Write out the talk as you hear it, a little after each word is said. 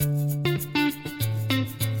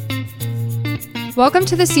Welcome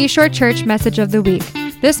to the Seashore Church Message of the Week.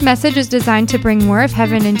 This message is designed to bring more of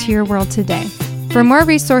heaven into your world today. For more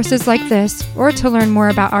resources like this, or to learn more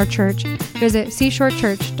about our church, visit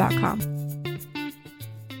seashorechurch.com.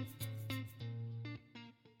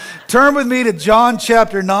 Turn with me to John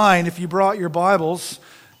chapter 9 if you brought your Bibles.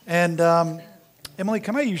 And Emily,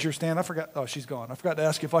 can I use your stand? I forgot. Oh, she's gone. I forgot to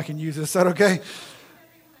ask you if I can use this. Is that okay?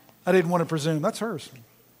 I didn't want to presume. That's hers.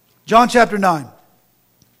 John chapter 9.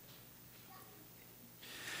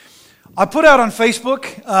 I put out on Facebook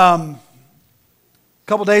a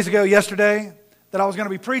couple days ago, yesterday, that I was going to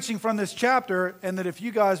be preaching from this chapter, and that if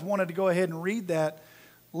you guys wanted to go ahead and read that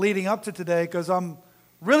leading up to today, because I'm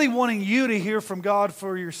really wanting you to hear from God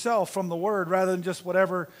for yourself from the Word, rather than just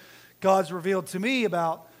whatever God's revealed to me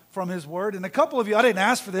about from His Word. And a couple of you, I didn't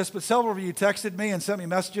ask for this, but several of you texted me and sent me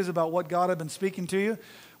messages about what God had been speaking to you,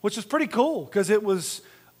 which was pretty cool, because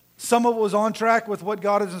some of it was on track with what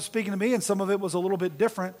God has been speaking to me, and some of it was a little bit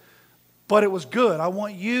different. But it was good. I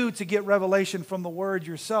want you to get revelation from the Word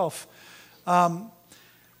yourself. But I'm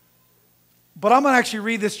going to actually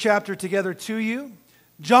read this chapter together to you.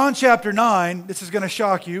 John chapter 9, this is going to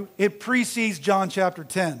shock you, it precedes John chapter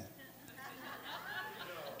 10.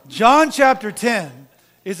 John chapter 10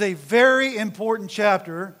 is a very important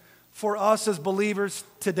chapter for us as believers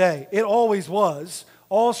today. It always was.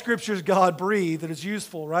 All Scriptures God breathed, that is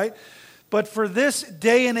useful, right? But for this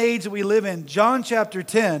day and age that we live in, John chapter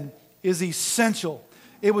 10 is essential.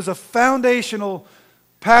 It was a foundational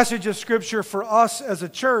passage of Scripture for us as a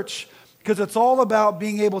church, because it's all about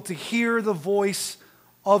being able to hear the voice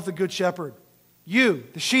of the Good Shepherd. You,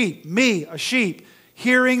 the sheep, me, a sheep,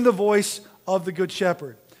 hearing the voice of the Good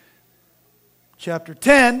Shepherd. Chapter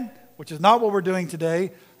 10, which is not what we're doing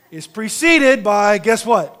today, is preceded by, guess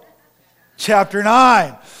what? Chapter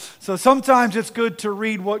 9. So sometimes it's good to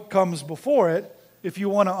read what comes before it if you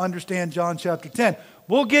want to understand John chapter 10.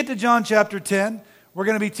 We'll get to John chapter 10. We're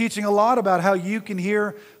going to be teaching a lot about how you can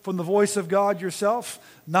hear from the voice of God yourself,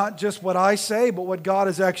 not just what I say, but what God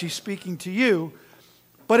is actually speaking to you.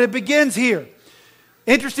 But it begins here.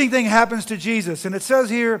 Interesting thing happens to Jesus, and it says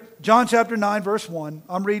here, John chapter 9, verse 1,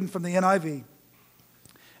 I'm reading from the NIV.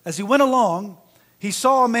 As he went along, he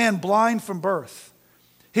saw a man blind from birth.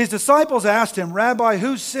 His disciples asked him, "Rabbi,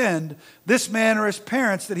 who sinned, this man or his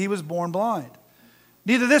parents, that he was born blind?"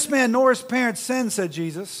 "Neither this man nor his parents sinned," said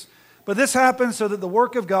Jesus, "but this happened so that the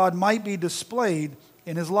work of God might be displayed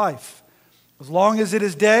in his life. As long as it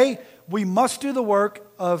is day, we must do the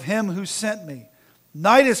work of him who sent me.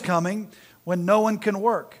 Night is coming when no one can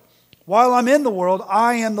work. While I'm in the world,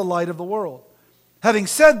 I am the light of the world." Having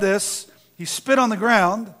said this, he spit on the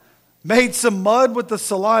ground, made some mud with the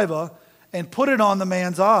saliva, and put it on the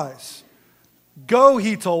man's eyes. "Go,"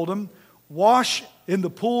 he told him, "wash in the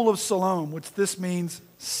pool of Siloam," which this means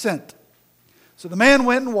sent. So the man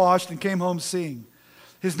went and washed and came home seeing.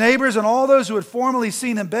 His neighbors and all those who had formerly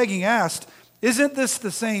seen him begging asked, "Isn't this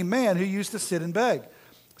the same man who used to sit and beg?"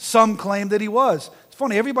 Some claimed that he was. It's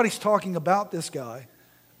funny, everybody's talking about this guy,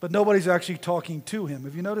 but nobody's actually talking to him.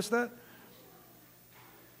 Have you noticed that?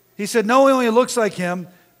 He said, "No, he only looks like him,"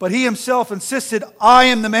 but he himself insisted, "I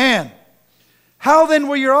am the man." "How then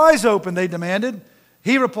were your eyes open?" they demanded.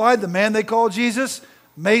 He replied, "The man they called Jesus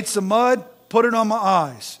made some mud, put it on my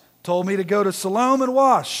eyes, told me to go to Siloam and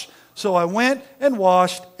wash. So I went and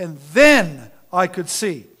washed, and then I could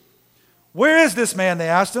see." "Where is this man?" they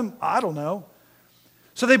asked him. "I don't know."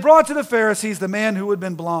 So they brought to the Pharisees the man who had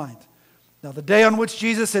been blind. Now the day on which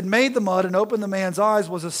Jesus had made the mud and opened the man's eyes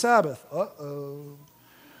was a Sabbath.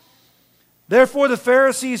 Therefore the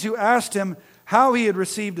Pharisees who asked him how he had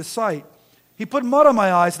received his sight, "He put mud on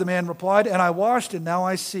my eyes," the man replied, "and I washed, and now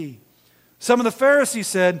I see." Some of the Pharisees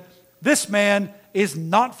said, "This man is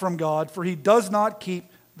not from God, for he does not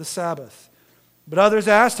keep the Sabbath." But others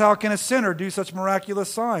asked, "How can a sinner do such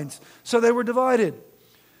miraculous signs?" So they were divided.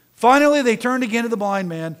 Finally, they turned again to the blind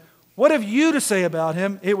man. "What have you to say about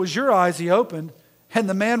him? It was your eyes he opened." And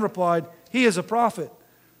the man replied, "He is a prophet."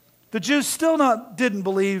 The Jews still didn't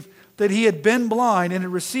believe that he had been blind and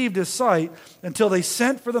had received his sight until they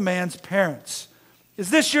sent for the man's parents. "Is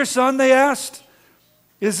this your son?" they asked.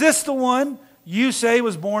 "Is this the one you say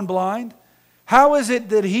was born blind? How is it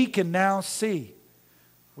that he can now see?"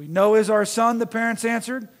 "We know is our son," the parents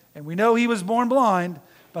answered, "and we know he was born blind,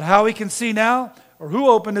 but how he can see now, or who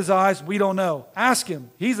opened his eyes, we don't know. Ask him.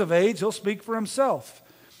 He's of age. He'll speak for himself."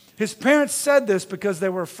 His parents said this because they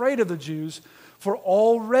were afraid of the Jews, for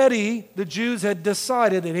already the Jews had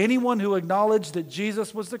decided that anyone who acknowledged that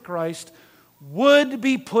Jesus was the Christ would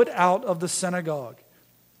be put out of the synagogue.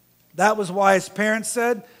 That was why his parents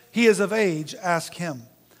said, "He is of age, ask him."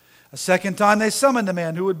 A second time they summoned the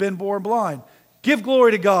man who had been born blind. "Give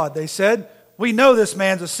glory to God," they said. "We know this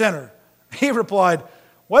man's a sinner." He replied,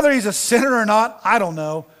 "Whether he's a sinner or not, I don't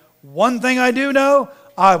know. One thing I do know,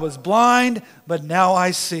 I was blind, but now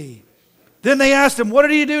I see." Then they asked him, "What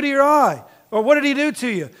did he do to your eye? Or what did he do to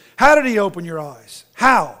you? How did he open your eyes?"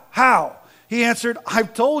 How? He answered,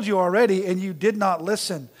 "I've told you already, and you did not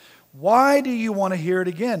listen. Why do you want to hear it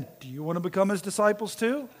again? Do you want to become his disciples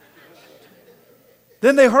too?"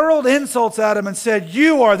 Then they hurled insults at him and said,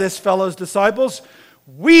 "You are this fellow's disciples.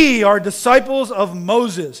 We are disciples of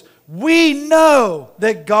Moses. We know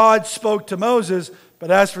that God spoke to Moses, but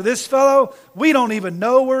as for this fellow, we don't even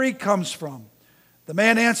know where he comes from." The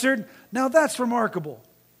man answered, "Now that's remarkable.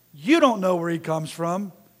 You don't know where he comes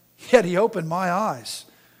from, yet he opened my eyes.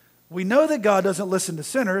 We know that God doesn't listen to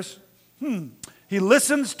sinners. He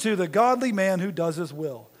listens to the godly man who does his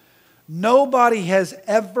will. Nobody has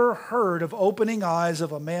ever heard of opening eyes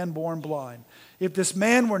of a man born blind. If this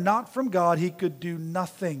man were not from God, he could do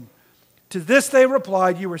nothing." To this they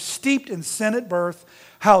replied, "You were steeped in sin at birth.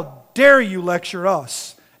 How dare you lecture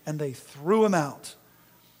us?" And they threw him out.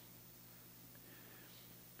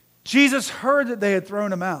 Jesus heard that they had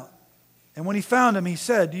thrown him out. And when he found him, he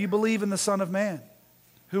said, "Do you believe in the Son of Man?"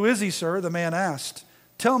 "Who is he, sir?" the man asked.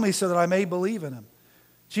 "Tell me so that I may believe in him."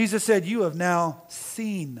 Jesus said, "You have now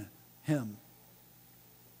seen him."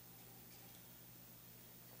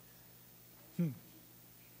 In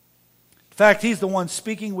fact, he's the one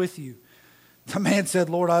speaking with you. The man said,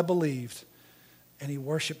 "Lord, I believed." And he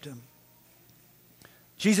worshiped him.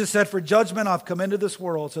 Jesus said, "For judgment I've come into this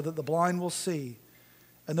world so that the blind will see,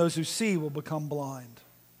 and those who see will become blind."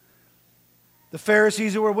 The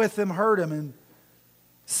Pharisees who were with him heard him and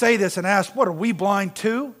say this and asked, "What, are we blind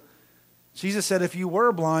too?" Jesus said, "If you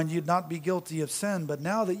were blind, you'd not be guilty of sin. But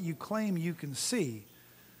now that you claim you can see,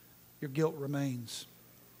 your guilt remains."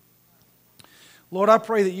 Lord, I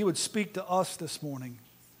pray that you would speak to us this morning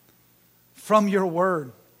from your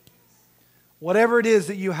word. Whatever it is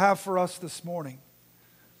that you have for us this morning,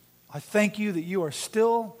 I thank you that you are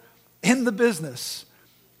still in the business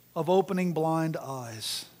of opening blind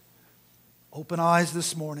eyes. Open eyes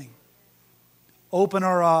this morning. Open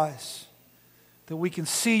our eyes that we can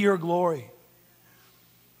see your glory.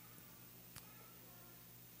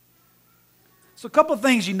 So a couple of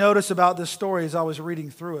things you notice about this story as I was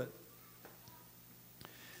reading through it.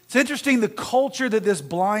 It's interesting the culture that this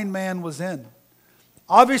blind man was in.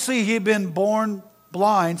 Obviously, he had been born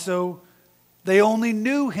blind, so they only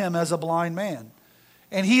knew him as a blind man.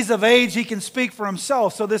 And he's of age, he can speak for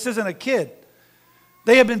himself, so this isn't a kid.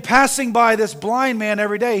 They had been passing by this blind man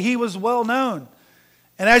every day. He was well known.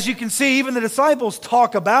 And as you can see, even the disciples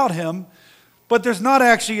talk about him, but there's not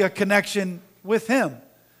actually a connection with him.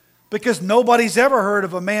 Because nobody's ever heard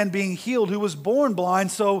of a man being healed who was born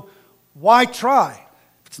blind, so why try?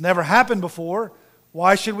 If it's never happened before,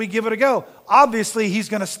 why should we give it a go? Obviously, he's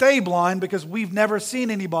going to stay blind because we've never seen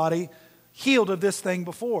anybody healed of this thing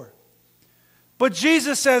before. But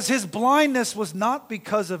Jesus says his blindness was not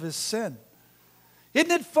because of his sin.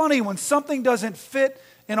 Isn't it funny when something doesn't fit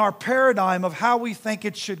in our paradigm of how we think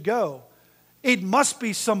it should go? It must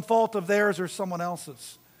be some fault of theirs or someone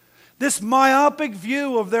else's. This myopic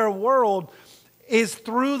view of their world is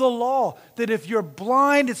through the law. That if you're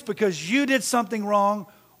blind, it's because you did something wrong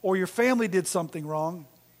or your family did something wrong.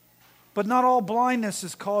 But not all blindness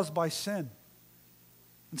is caused by sin.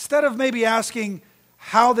 Instead of maybe asking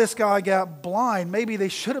how this guy got blind, maybe they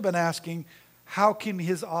should have been asking, how can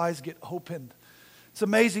his eyes get opened? It's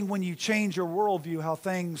amazing when you change your worldview how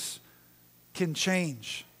things can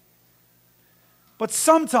change. But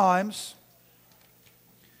sometimes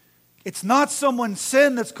it's not someone's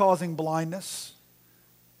sin that's causing blindness.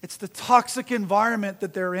 It's the toxic environment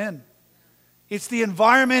that they're in. It's the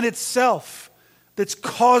environment itself that's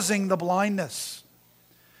causing the blindness.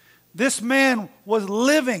 This man was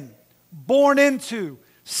living, born into,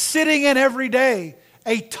 sitting in every day,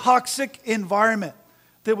 a toxic environment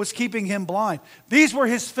that was keeping him blind. These were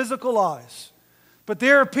his physical eyes. But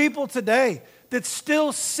there are people today that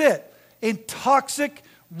still sit in toxic,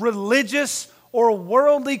 religious, or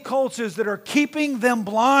worldly cultures that are keeping them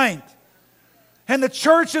blind. And the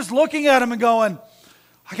church is looking at them and going,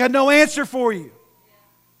 I got no answer for you.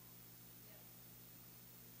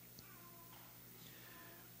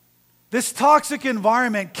 This toxic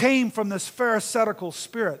environment came from this Pharisaical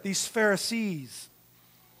spirit, these Pharisees.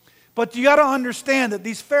 But you got to understand that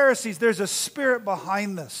these Pharisees, there's a spirit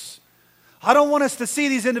behind this. I don't want us to see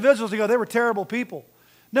these individuals and go, they were terrible people.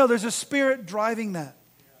 No, there's a spirit driving that.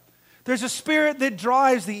 There's a spirit that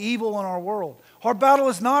drives the evil in our world. Our battle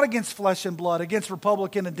is not against flesh and blood, against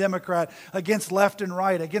Republican and Democrat, against left and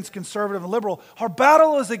right, against conservative and liberal. Our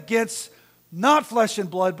battle is against Not flesh and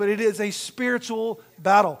blood, but it is a spiritual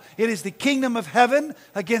battle. It is the kingdom of heaven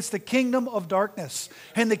against the kingdom of darkness.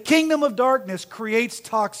 And the kingdom of darkness creates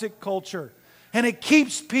toxic culture. And it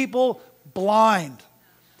keeps people blind.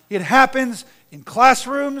 It happens in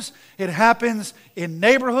classrooms, it happens in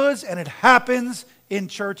neighborhoods, and it happens in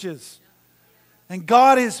churches. And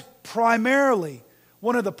God is primarily,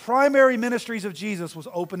 one of the primary ministries of Jesus was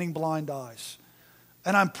opening blind eyes.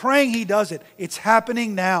 And I'm praying He does it. It's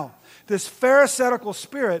happening now. This pharisaical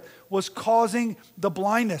spirit was causing the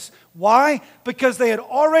blindness. Why? Because they had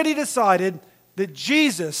already decided that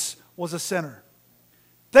Jesus was a sinner.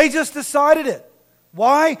 They just decided it.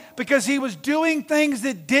 Why? Because He was doing things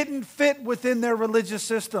that didn't fit within their religious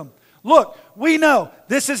system. Look, we know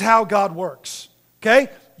this is how God works. Okay?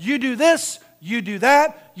 You do this, you do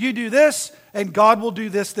that, you do this, and God will do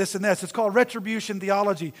this, this, and this. It's called retribution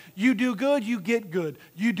theology. You do good, you get good.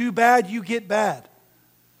 You do bad, you get bad.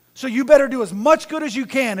 So you better do as much good as you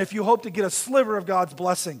can if you hope to get a sliver of God's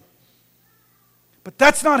blessing. But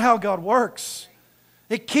that's not how God works.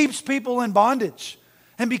 It keeps people in bondage.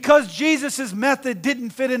 And because Jesus' method didn't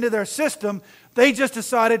fit into their system, they just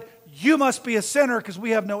decided, you must be a sinner because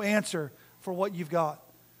we have no answer for what you've got.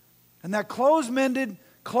 And that closed-minded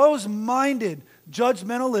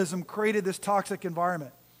judgmentalism created this toxic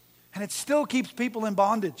environment. And it still keeps people in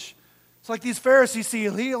bondage. It's like these Pharisees see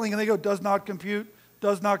healing and they go, does not compute.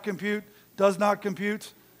 Does not compute, does not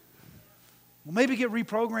compute. Well, maybe get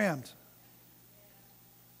reprogrammed.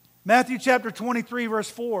 Matthew chapter 23, verse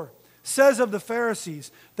 4 says of the Pharisees,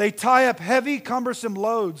 they tie up heavy, cumbersome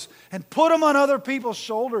loads and put them on other people's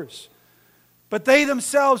shoulders. But they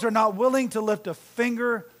themselves are not willing to lift a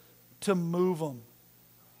finger to move them.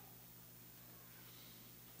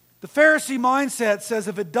 The Pharisee mindset says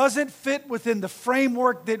if it doesn't fit within the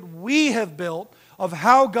framework that we have built of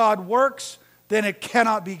how God works, then it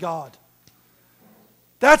cannot be God.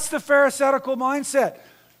 That's the Pharisaical mindset.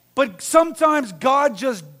 But sometimes God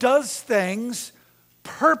just does things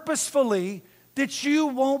purposefully that you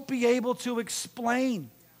won't be able to explain.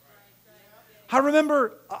 I don't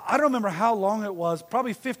remember how long it was,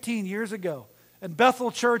 probably 15 years ago, in Bethel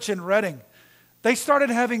Church in Redding. They started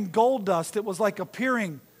having gold dust that was like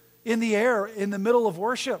appearing in the air in the middle of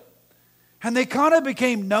worship. And they kind of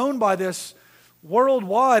became known by this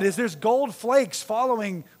worldwide as there's gold flakes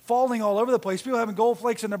falling all over the place. People having gold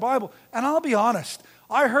flakes in their Bible. And I'll be honest,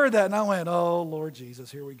 I heard that and I went, oh, Lord Jesus,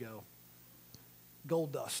 here we go.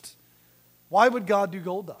 Gold dust. Why would God do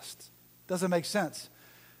gold dust? Doesn't make sense.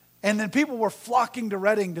 And then people were flocking to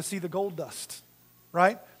Redding to see the gold dust,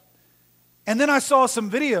 right? And then I saw some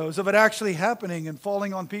videos of it actually happening and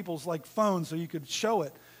falling on people's like phones so you could show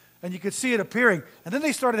it. And you could see it appearing. And then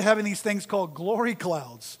they started having these things called glory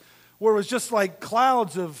clouds, where it was just like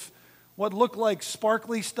clouds of what looked like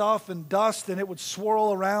sparkly stuff and dust, and it would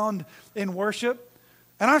swirl around in worship.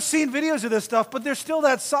 And I've seen videos of this stuff, but there's still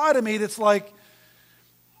that side of me that's like,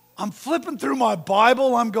 I'm flipping through my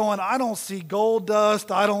Bible, I'm going, I don't see gold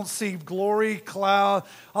dust, I don't see glory cloud.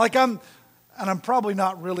 I'm probably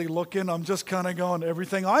not really looking, I'm just kind of going,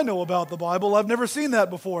 everything I know about the Bible, I've never seen that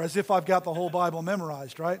before, as if I've got the whole Bible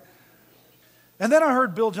memorized, right? And then I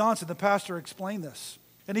heard Bill Johnson, the pastor, explain this.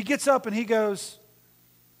 And he gets up and he goes,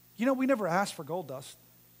 we never asked for gold dust.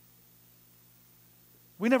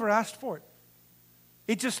 We never asked for it.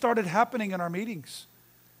 It just started happening in our meetings.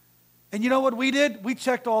 And you know what we did? We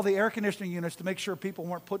checked all the air conditioning units to make sure people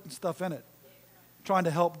weren't putting stuff in it, trying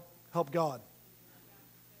to help God.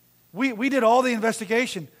 We did all the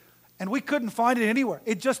investigation, and we couldn't find it anywhere.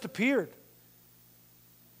 It just appeared.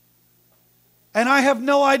 And I have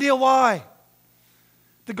no idea why.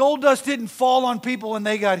 The gold dust didn't fall on people and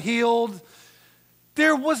they got healed.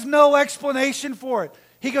 There was no explanation for it.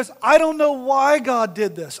 He goes, I don't know why God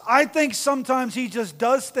did this. I think sometimes He just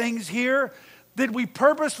does things here that we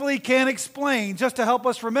purposefully can't explain just to help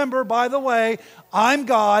us remember, by the way, I'm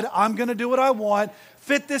God, I'm going to do what I want.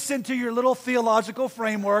 Fit this into your little theological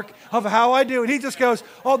framework of how I do. And He just goes,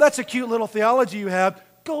 oh, that's a cute little theology you have.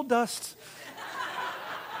 Gold dust.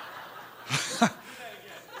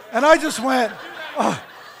 And I just went, oh.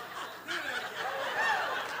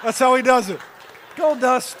 That's how He does it. Gold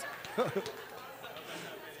dust.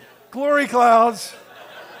 Glory clouds.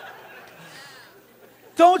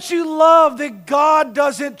 Don't you love that God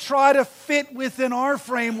doesn't try to fit within our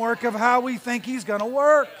framework of how we think He's going to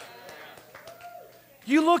work?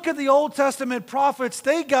 You look at the Old Testament prophets,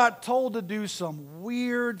 they got told to do some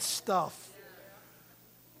weird stuff.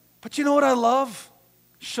 But you know what I love?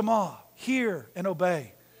 Shema, hear and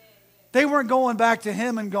obey. They weren't going back to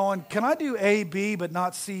Him and going, can I do A, B, but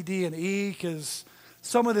not C, D, and E? Because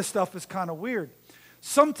some of this stuff is kind of weird.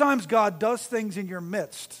 Sometimes God does things in your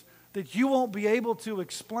midst that you won't be able to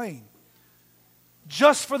explain,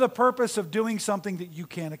 just for the purpose of doing something that you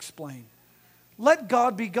can't explain. Let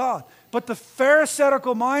God be God. But the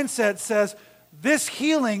Pharisaical mindset says this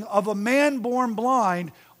healing of a man born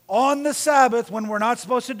blind on the Sabbath, when we're not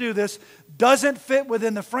supposed to do this, doesn't fit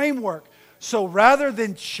within the framework. So rather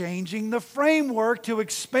than changing the framework to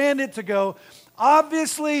expand it to go,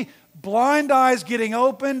 obviously blind eyes getting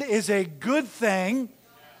opened is a good thing.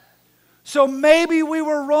 So maybe we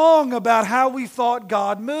were wrong about how we thought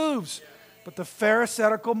God moves. But the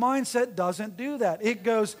Pharisaical mindset doesn't do that. It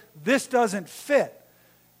goes, this doesn't fit.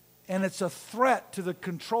 And it's a threat to the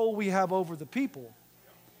control we have over the people.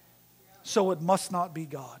 So it must not be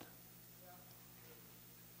God.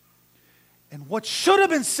 And what should have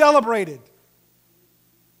been celebrated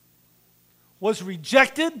was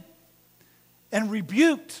rejected and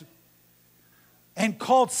rebuked and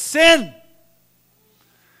called sin.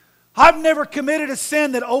 I've never committed a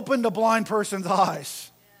sin that opened a blind person's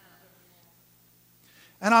eyes.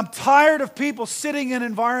 And I'm tired of people sitting in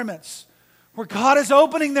environments where God is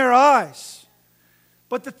opening their eyes.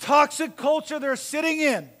 But the toxic culture they're sitting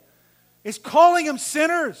in is calling them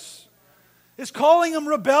sinners, is calling them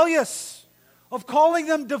rebellious, of calling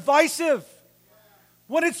them divisive,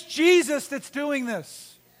 when it's Jesus that's doing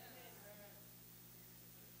this.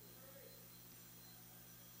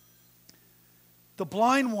 The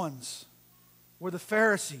blind ones were the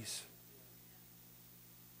Pharisees.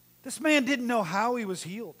 This man didn't know how he was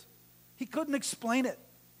healed. He couldn't explain it.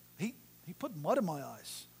 He put mud in my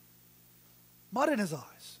eyes. Mud in his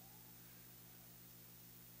eyes.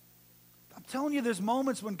 I'm telling you, there's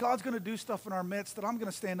moments when God's going to do stuff in our midst that I'm going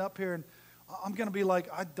to stand up here and I'm going to be like,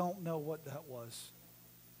 I don't know what that was.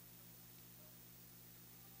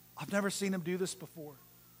 I've never seen him do this before.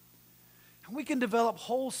 And we can develop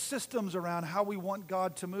whole systems around how we want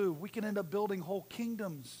God to move. We can end up building whole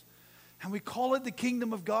kingdoms. And we call it the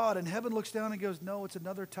kingdom of God. And heaven looks down and goes, no, it's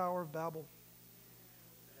another Tower of Babel.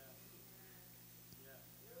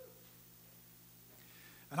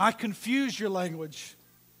 And I confused your language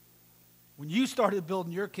when you started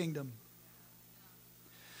building your kingdom.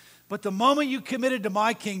 But the moment you committed to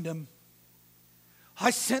my kingdom,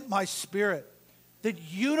 I sent my Spirit that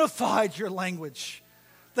unified your language.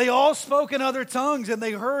 They all spoke in other tongues and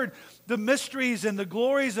they heard the mysteries and the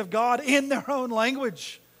glories of God in their own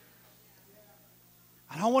language.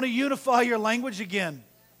 And I want to unify your language again.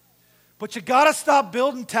 But you got to stop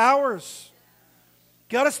building towers.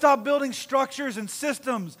 Got to stop building structures and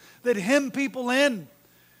systems that hem people in,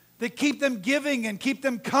 that keep them giving and keep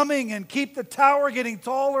them coming and keep the tower getting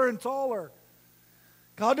taller and taller.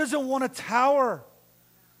 God doesn't want a tower.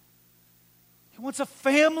 He wants a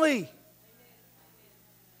family.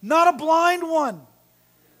 Not a blind one,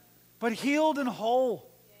 but healed and whole.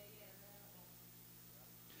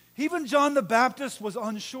 Even John the Baptist was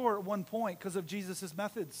unsure at one point because of Jesus'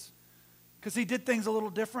 methods, because he did things a little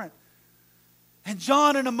different. And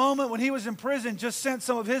John, in a moment when he was in prison, just sent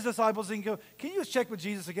some of his disciples and go, can you just check with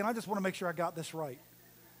Jesus again? I just want to make sure I got this right.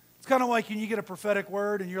 It's kind of like when you get a prophetic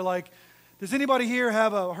word and you're like, does anybody here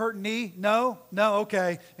have a hurt knee? No? No?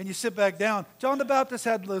 Okay. And you sit back down. John the Baptist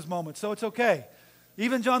had those moments, so it's okay.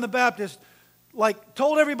 Even John the Baptist,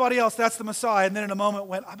 told everybody else that's the Messiah, and then in a moment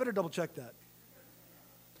went, I better double check that.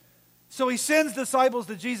 So he sends disciples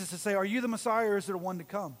to Jesus to say, are you the Messiah or is there one to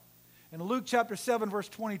come? In Luke chapter 7, verse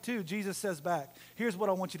 22, Jesus says back, here's what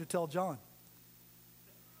I want you to tell John.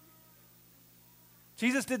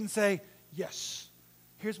 Jesus didn't say, yes,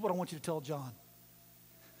 here's what I want you to tell John.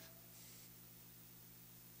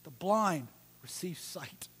 The blind receive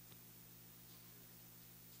sight.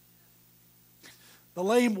 The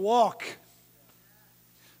lame walk.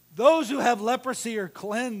 Those who have leprosy are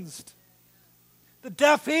cleansed. The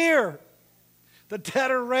deaf hear. The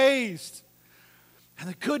dead are raised. And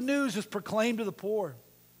the good news is proclaimed to the poor.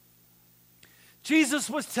 Jesus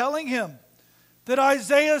was telling him that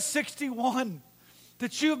Isaiah 61,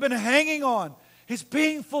 that you've been hanging on, is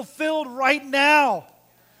being fulfilled right now.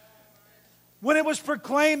 When it was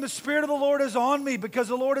proclaimed, the Spirit of the Lord is on me because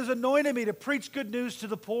the Lord has anointed me to preach good news to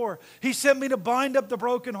the poor. He sent me to bind up the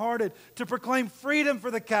brokenhearted, to proclaim freedom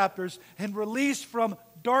for the captors and release from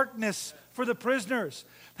darkness for the prisoners.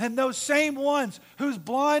 And those same ones whose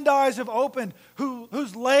blind eyes have opened,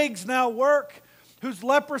 whose legs now work, whose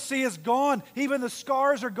leprosy is gone, even the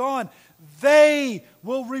scars are gone, they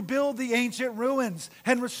will rebuild the ancient ruins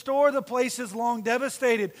and restore the places long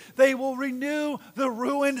devastated. They will renew the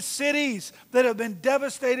ruined cities that have been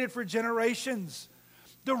devastated for generations.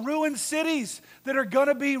 The ruined cities that are going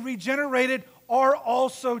to be regenerated are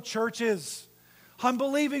also churches. I'm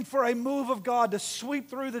believing for a move of God to sweep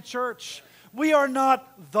through the church. We are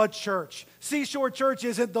not the church. Seashore Church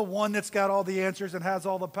isn't the one that's got all the answers and has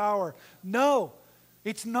all the power. No,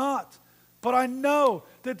 it's not. But I know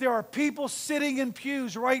that there are people sitting in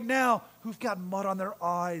pews right now who've got mud on their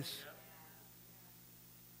eyes.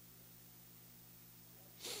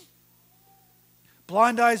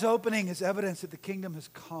 Blind eyes opening is evidence that the kingdom has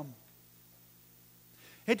come.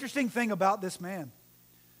 Interesting thing about this man.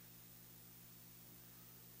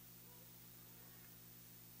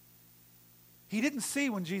 He didn't see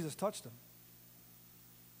when Jesus touched him.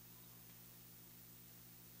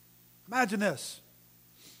 Imagine this.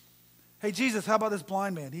 Hey, Jesus, how about this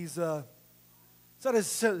blind man? He's is that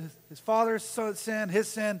his father's sin, his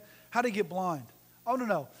sin? How did he get blind? Oh,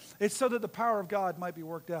 no. It's so that the power of God might be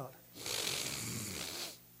worked out.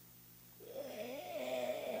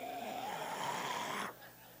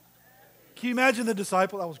 Can you imagine the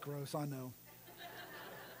disciple? That was gross, I know.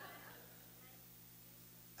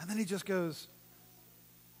 And then he just goes,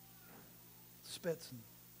 spits and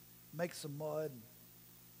makes some mud, and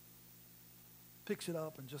picks it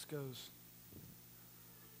up and just goes.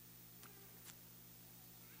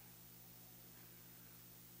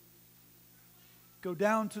 Go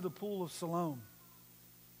down to the pool of Siloam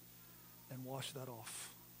and wash that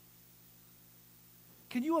off.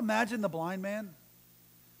 Can you imagine the blind man?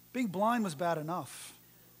 Being blind was bad enough.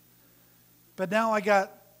 But now I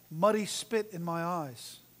got muddy spit in my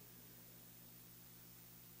eyes.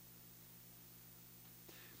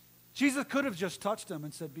 Jesus could have just touched him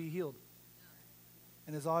and said, be healed.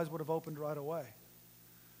 And his eyes would have opened right away.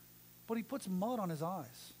 But he puts mud on his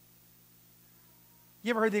eyes. You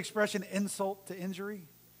ever heard the expression insult to injury?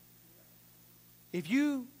 If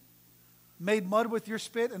you made mud with your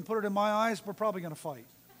spit and put it in my eyes, we're probably going to fight.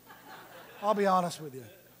 I'll be honest with you.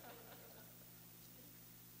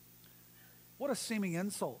 What a seeming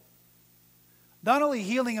insult. Not only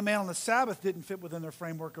healing a man on the Sabbath didn't fit within their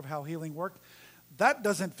framework of how healing worked, that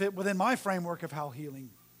doesn't fit within my framework of how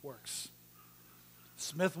healing works.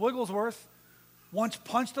 Smith Wigglesworth once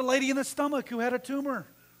punched a lady in the stomach who had a tumor.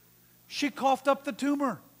 She coughed up the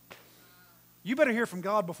tumor. You better hear from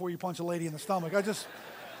God before you punch a lady in the stomach.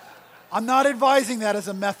 I'm not advising that as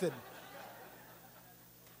a method.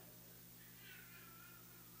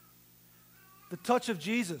 The touch of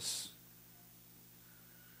Jesus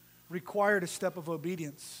required a step of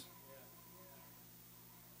obedience.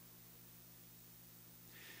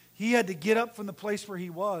 He had to get up from the place where he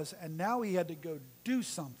was, and now he had to go do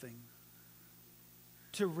something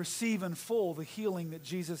to receive in full the healing that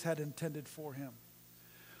Jesus had intended for him.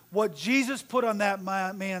 What Jesus put on that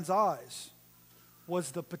man's eyes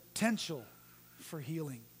was the potential for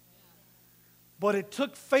healing. But it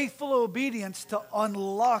took faithful obedience to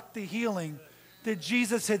unlock the healing that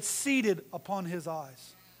Jesus had seeded upon his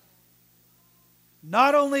eyes.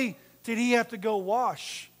 Not only did he have to go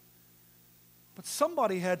wash, but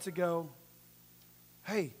somebody had to go,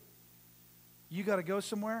 hey, you got to go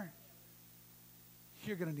somewhere?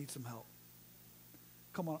 You're going to need some help.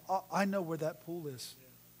 Come on, I know where that pool is.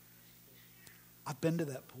 I've been to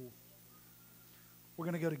that pool. We're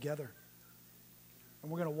going to go together.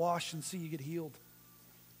 And we're going to wash and see you get healed.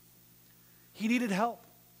 He needed help.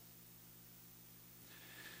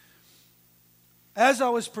 As I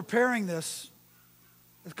was preparing this,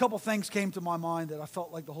 a couple things came to my mind that I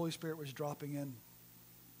felt like the Holy Spirit was dropping in.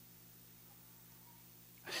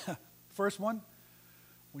 First one,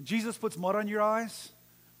 when Jesus puts mud on your eyes,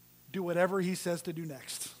 do whatever he says to do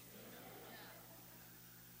next.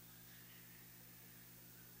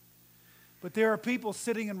 But there are people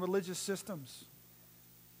sitting in religious systems.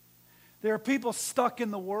 There are people stuck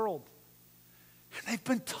in the world. And they've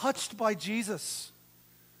been touched by Jesus.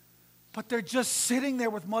 But they're just sitting there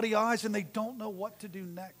with muddy eyes and they don't know what to do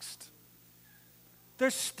next. They're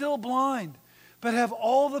still blind, but have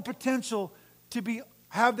all the potential to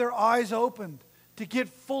have their eyes opened, to get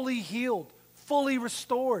fully healed, fully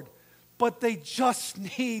restored. But they just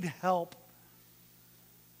need help.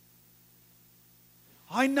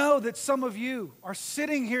 I know that some of you are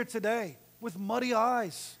sitting here today with muddy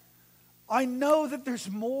eyes. I know that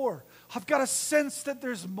there's more. I've got a sense that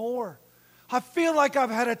there's more. I feel like I've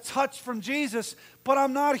had a touch from Jesus, but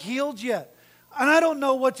I'm not healed yet. And I don't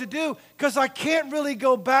know what to do because I can't really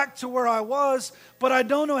go back to where I was, but I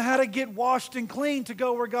don't know how to get washed and clean to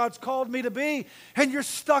go where God's called me to be. And you're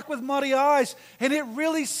stuck with muddy eyes, and it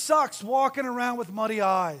really sucks walking around with muddy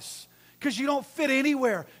eyes because you don't fit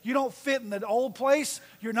anywhere. You don't fit in the old place.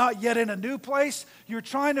 You're not yet in a new place. You're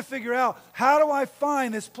trying to figure out, how do I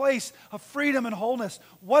find this place of freedom and wholeness?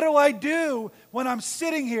 What do I do when I'm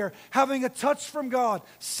sitting here having a touch from God,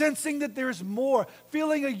 sensing that there's more,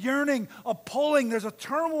 feeling a yearning, a pulling, there's a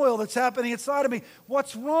turmoil that's happening inside of me.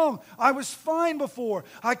 What's wrong? I was fine before.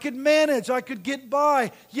 I could manage. I could get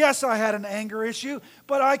by. Yes, I had an anger issue,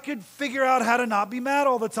 but I could figure out how to not be mad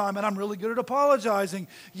all the time, and I'm really good at apologizing.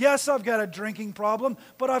 Yes, I've got a drinking problem,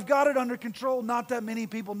 but I've got it under control. Not that many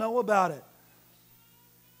people know about it.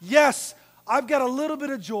 Yes, I've got a little bit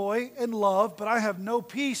of joy and love, but I have no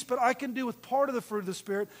peace. But I can do with part of the fruit of the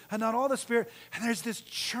Spirit and not all the Spirit. And there's this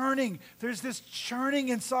churning. There's this churning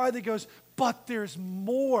inside that goes, but there's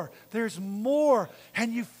more. There's more.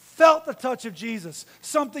 And you felt the touch of Jesus.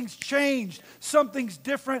 Something's changed. Something's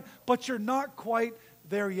different, but you're not quite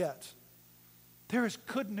there yet. There is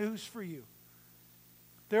good news for you.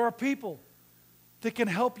 There are people that can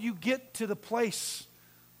help you get to the place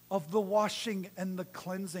of the washing and the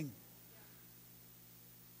cleansing.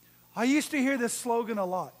 I used to hear this slogan a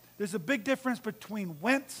lot. There's a big difference between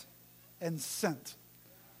went and sent.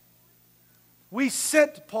 We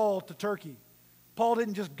sent Paul to Turkey. Paul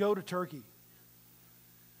didn't just go to Turkey.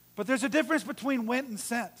 But there's a difference between went and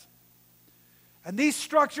sent. And these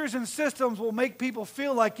structures and systems will make people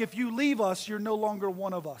feel like if you leave us, you're no longer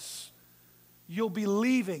one of us. You'll be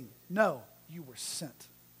leaving. No, you were sent.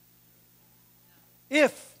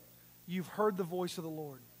 If you've heard the voice of the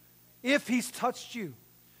Lord, if He's touched you,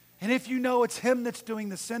 and if you know it's Him that's doing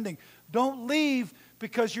the sending, don't leave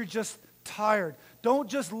because you're just tired. Don't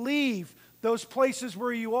just leave those places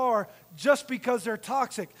where you are just because they're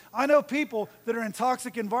toxic. I know people that are in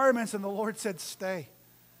toxic environments and the Lord said, stay.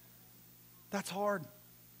 That's hard.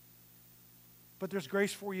 But there's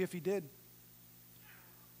grace for you if He did.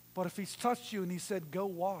 But if He's touched you and He said, go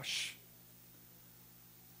wash,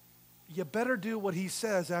 you better do what He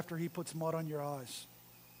says after He puts mud on your eyes.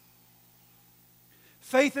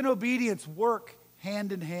 Faith and obedience work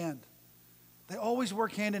hand in hand. They always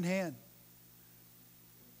work hand in hand.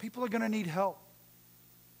 People are going to need help.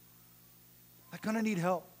 They're going to need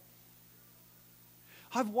help.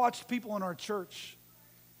 I've watched people in our church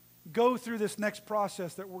go through this next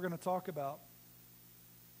process that we're going to talk about.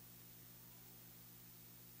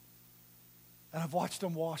 And I've watched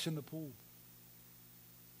them wash in the pool.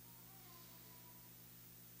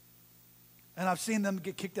 And I've seen them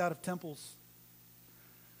get kicked out of temples.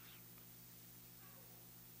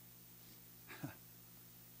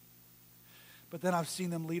 But then I've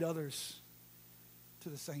seen them lead others to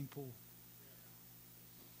the same pool.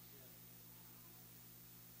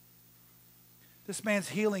 This man's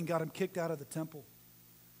healing got him kicked out of the temple.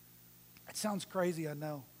 It sounds crazy, I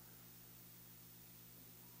know.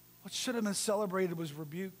 What should have been celebrated was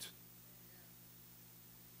rebuked.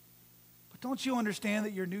 But don't you understand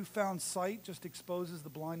that your newfound sight just exposes the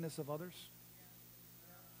blindness of others?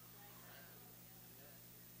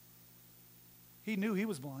 He knew he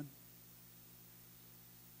was blind.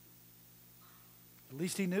 At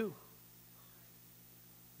least he knew.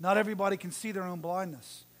 Not everybody can see their own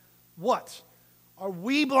blindness. What? Are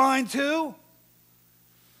we blind too?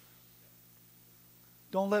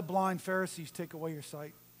 Don't let blind Pharisees take away your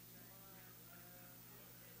sight.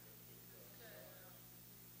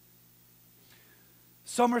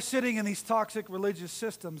 Some are sitting in these toxic religious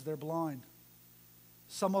systems. They're blind.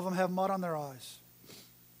 Some of them have mud on their eyes.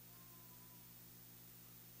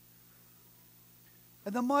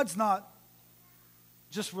 And the mud's not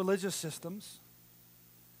just religious systems.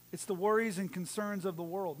 It's the worries and concerns of the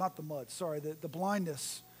world. Not the mud, sorry. The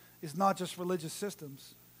blindness is not just religious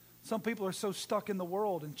systems. Some people are so stuck in the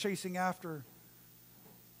world and chasing after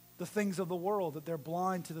the things of the world that they're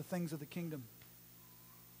blind to the things of the kingdom.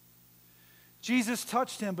 Jesus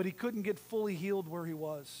touched him, but he couldn't get fully healed where he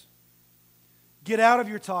was. Get out of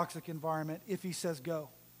your toxic environment if He says go.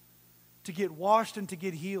 To get washed and to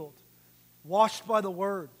get healed. Washed by the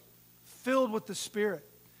Word. Filled with the Spirit.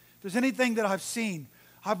 If there's anything that I've seen,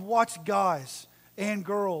 I've watched guys and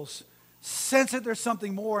girls sense that there's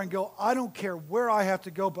something more and go, I don't care where I have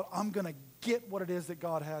to go, but I'm going to get what it is that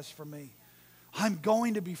God has for me. I'm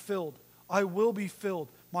going to be filled. I will be filled.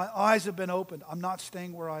 My eyes have been opened. I'm not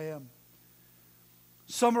staying where I am.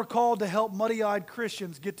 Some are called to help muddy-eyed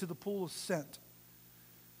Christians get to the pool of scent.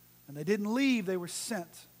 And they didn't leave, they were sent.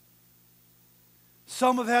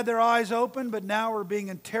 Some have had their eyes open, but now are being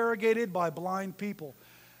interrogated by blind people.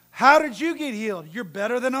 How did you get healed? You're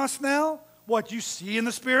better than us now? What, you see in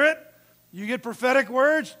the Spirit? You get prophetic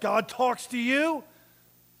words? God talks to you?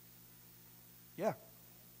 Yeah.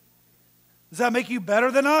 Does that make you better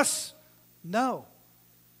than us? No.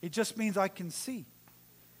 It just means I can see.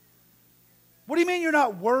 What do you mean you're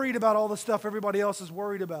not worried about all the stuff everybody else is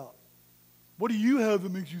worried about? What do you have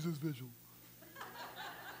that makes you so special?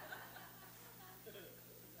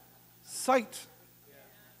 Sight.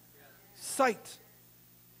 Sight.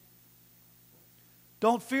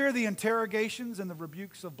 Don't fear the interrogations and the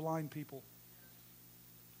rebukes of blind people.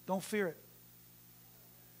 Don't fear it.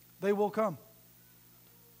 They will come.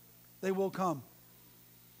 They will come.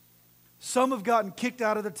 Some have gotten kicked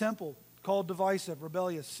out of the temple, called divisive,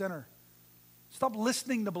 rebellious, sinner. Stop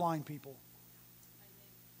listening to blind people.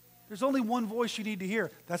 There's only one voice you need to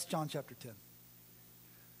hear. That's John chapter 10.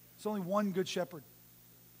 There's only one good shepherd,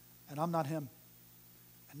 and I'm not him,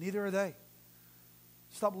 and neither are they.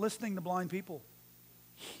 Stop listening to blind people.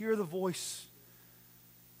 Hear the voice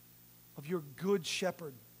of your good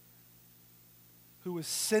shepherd who is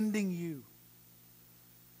sending you.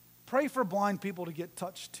 Pray for blind people to get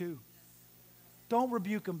touched too. Don't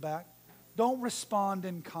rebuke them back. Don't respond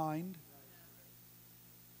in kind.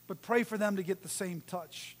 But pray for them to get the same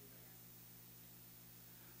touch.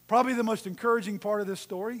 Probably the most encouraging part of this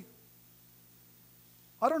story,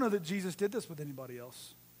 I don't know that Jesus did this with anybody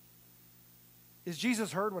else, is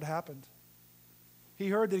Jesus heard what happened. He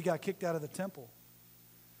heard that he got kicked out of the temple.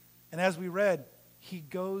 And as we read, he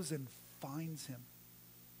goes and finds him.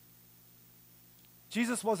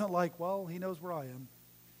 Jesus wasn't like, well, he knows where I am.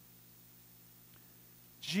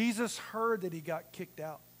 Jesus heard that he got kicked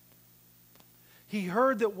out. He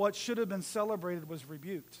heard that what should have been celebrated was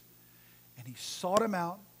rebuked. And he sought him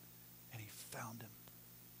out and he found him.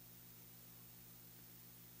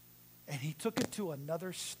 And he took it to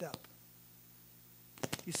another step.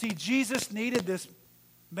 You see, Jesus needed this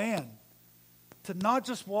man to not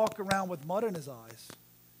just walk around with mud in his eyes.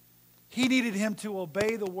 He needed him to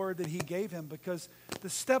obey the word that he gave him, because the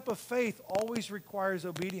step of faith always requires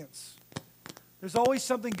obedience. There's always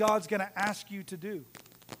something God's going to ask you to do.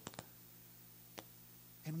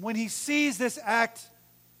 And when he sees this act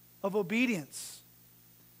of obedience,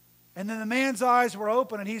 and then the man's eyes were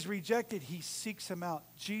open and he's rejected, he seeks him out.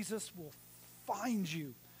 Jesus will find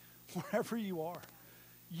you wherever you are.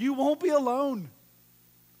 You won't be alone.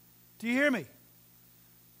 Do you hear me?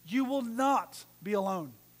 You will not be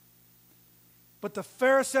alone. But the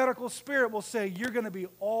Pharisaical spirit will say, you're going to be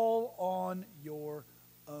all on your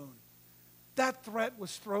own. That threat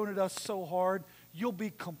was thrown at us so hard, you'll be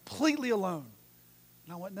completely alone.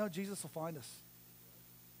 And I went, no, Jesus will find us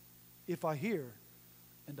if I hear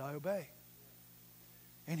and I obey.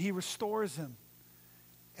 And he restores him.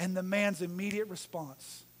 And the man's immediate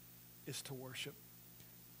response is to worship.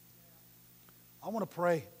 I want to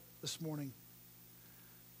pray this morning.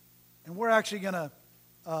 And we're actually going to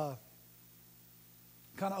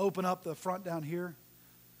kind of open up the front down here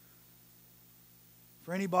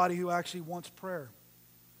for anybody who actually wants prayer.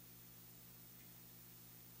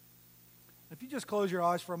 If you just close your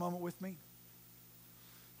eyes for a moment with me.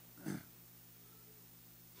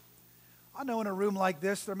 I know in a room like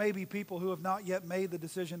this, there may be people who have not yet made the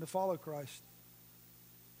decision to follow Christ.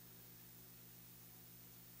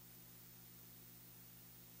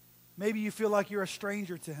 Maybe you feel like you're a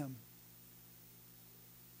stranger to him.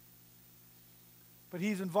 But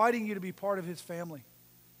he's inviting you to be part of his family.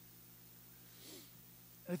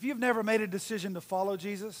 And if you've never made a decision to follow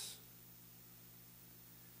Jesus,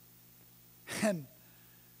 and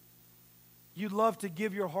you'd love to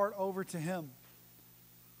give your heart over to him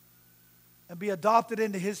and be adopted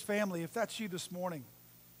into his family, if that's you this morning,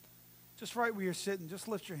 just right where you're sitting, just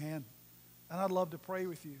lift your hand. And I'd love to pray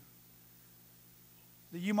with you,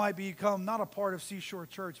 that you might become not a part of Seashore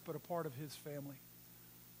Church, but a part of his family.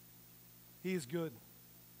 He is good.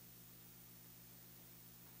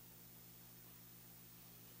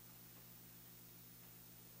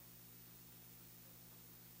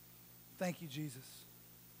 Thank you, Jesus.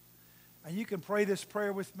 And you can pray this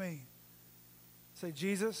prayer with me. Say,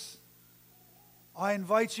 Jesus, I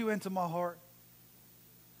invite you into my heart.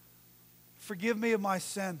 Forgive me of my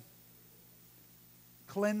sin.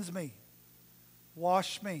 Cleanse me.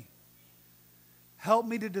 Wash me. Help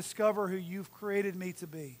me to discover who you've created me to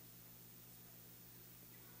be.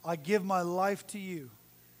 I give my life to you.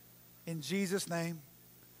 In Jesus' name,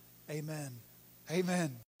 amen.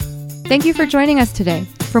 Amen. Thank you for joining us today.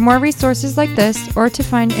 For more resources like this, or to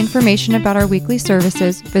find information about our weekly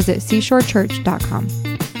services, visit seashorechurch.com.